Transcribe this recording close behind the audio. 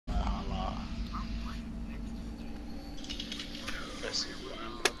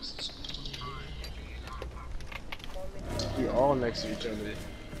next to each other.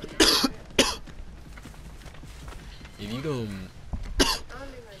 If you go,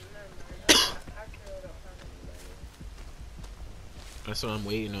 that's what I'm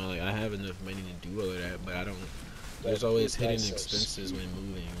waiting on. Like I have enough money to do all of that, but I don't. There's always hidden expenses when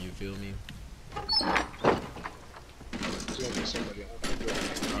moving. You feel me?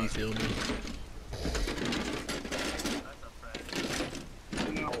 You feel me?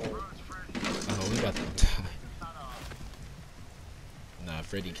 Oh, we got to die. Nah,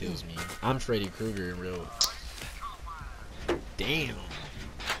 Freddy kills me. I'm Freddy Krueger in real. Damn.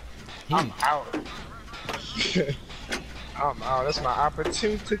 I'm out. I'm out. That's my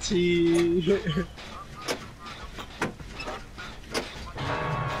opportunity.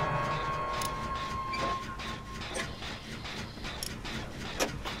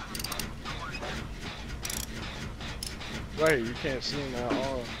 Right, you can't see him at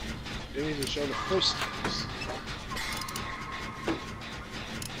all. They need to show the footsteps.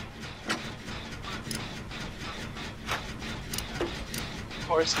 Of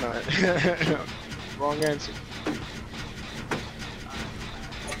course not. Wrong answer.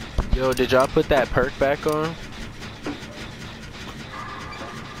 Yo, did y'all put that perk back on?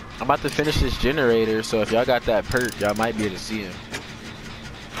 I'm about to finish this generator, so if y'all got that perk, y'all might be able to see him.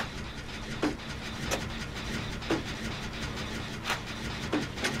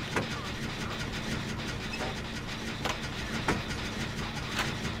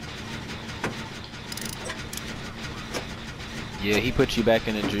 Yeah, he put you back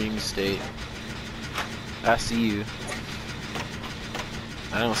in a dream state. I see you.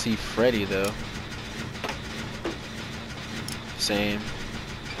 I don't see Freddy though. Same.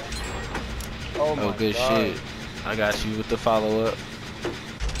 Oh good God. shit. I got you with the follow up.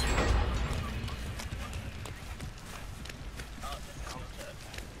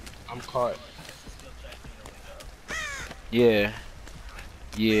 I'm caught. Yeah.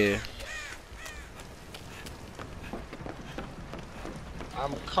 Yeah.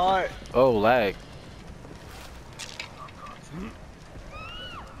 I'm caught. Oh, lag.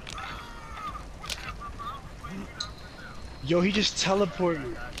 Yo, he just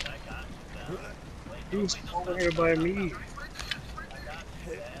teleported. He was over here by me.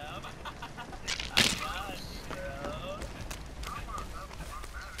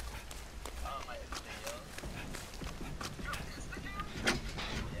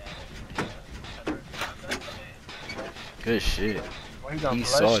 Good shit. Well, He's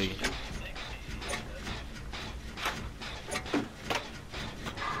salty.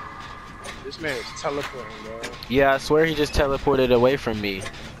 This man is teleporting, bro. Yeah, I swear he just teleported away from me.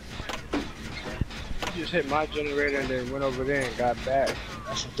 He just hit my generator and then went over there and got back.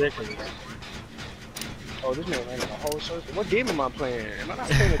 That's ridiculous. Oh, this man ran in a whole circle. What game am I playing? Am I not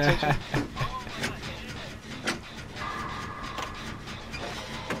paying attention?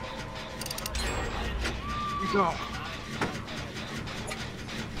 You go.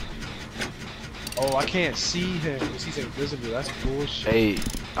 Oh, I can't see him because he's invisible. That's bullshit. Hey,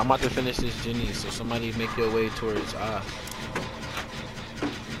 I'm about to finish this Jenny, so somebody make your way towards Ah.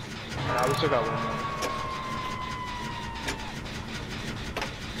 Nah, we still got one more.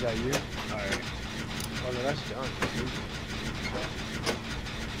 Is that you? Alright. Oh no, that's done.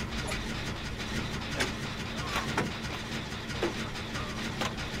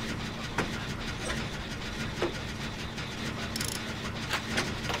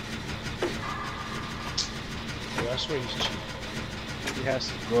 I swear he's cheap. He has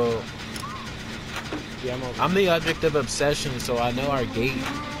to. Well, Yeah, I'm the object of obsession, so I know our gate.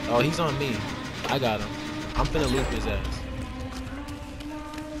 Oh, he's on me. I got him. I'm finna loop his ass.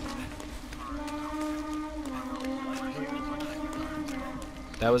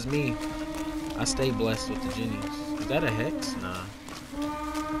 That was me. I stay blessed with the Jennies. Is that a hex? Nah.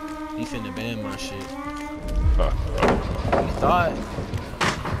 He finna ban my shit. You thought?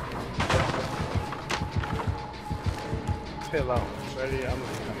 Chill out, Freddy. I'm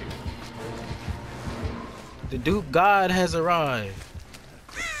gonna come. The Duke God has arrived.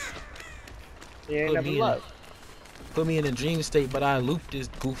 He ain't never left. Put me in a dream state, but I looped this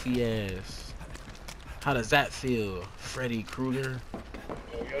goofy ass. How does that feel, Freddy Krueger?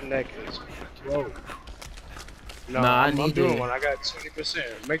 Yo, your neck is low. No, Nah, I'm doing one. I got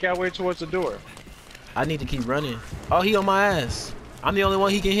 20%. Make our way towards the door. I need to keep running. Oh, he on my ass. I'm the only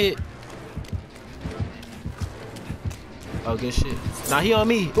one he can hit. Oh, good shit. Nah, he on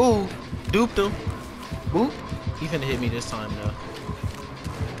me. Ooh, duped him. Boop. He finna hit me this time, though.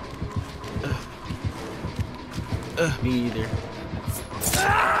 Me either.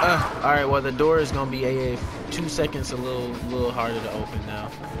 Alright, well, the door is gonna be a 2 seconds a little harder to open now.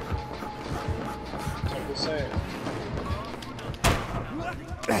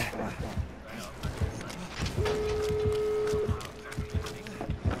 Oh,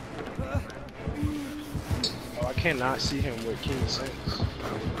 I cannot see him with King Sense.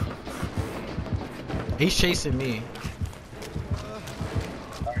 He's chasing me.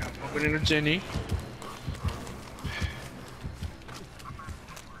 Alright, I'm opening a Jenny.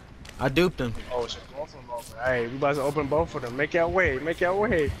 I duped him. Oh, so both of them open. Alright, we about to open both of them. Make your way, make your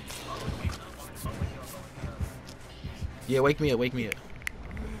way. Yeah, wake me up, wake me up.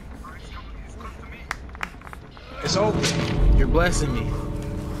 It's open. You're blessing me.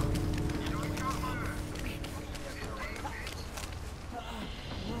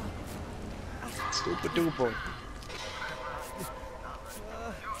 Stupid duper.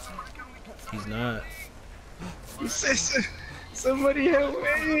 He's not. He says somebody help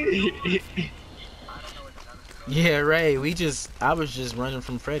me. Yeah, Ray, I was just running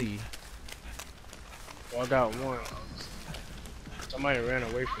from Freddy. Well, I got one. Somebody ran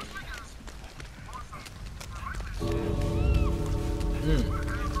away from me.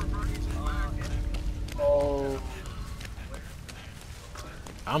 Oh.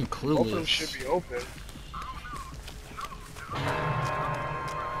 I'm clueless. Both of them should be open.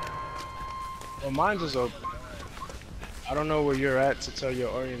 Well, mine's is open. I don't know where you're at to tell your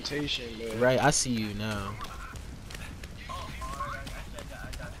orientation, but... Right, I see you now.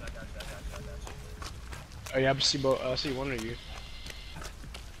 Oh yeah, I see one of you.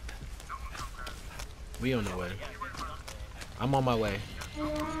 We on the way. I'm on my way. Yeah,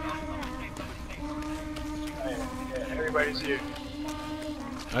 everybody's here.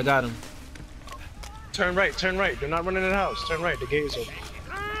 I got him. Turn right, turn right. Do not run in the house. Turn right, the gate is open.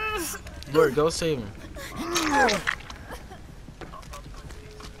 Lord, go save him.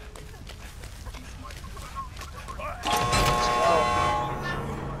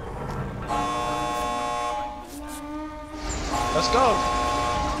 Let's go.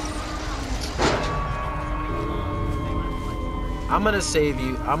 I'm gonna save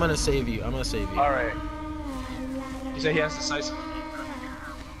you. I'm gonna save you. I'm gonna save you. Alright. He said he has to size.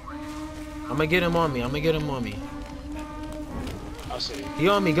 I'm gonna get him on me. I'm gonna get him on me. I'll see. He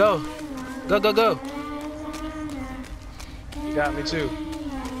on me. Go. Go, go, go. You got me too.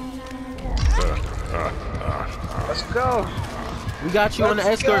 Let's go. We got you on the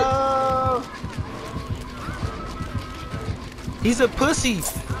escort. Go. He's a pussy.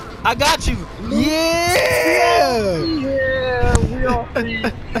 I got you. Yeah. Yeah, we all free.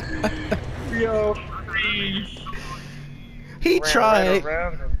 We all free. He Ran tried. right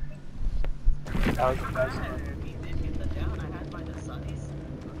around him. That was the best.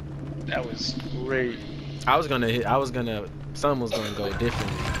 That was great. I was gonna. Something was gonna go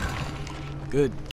differently. Good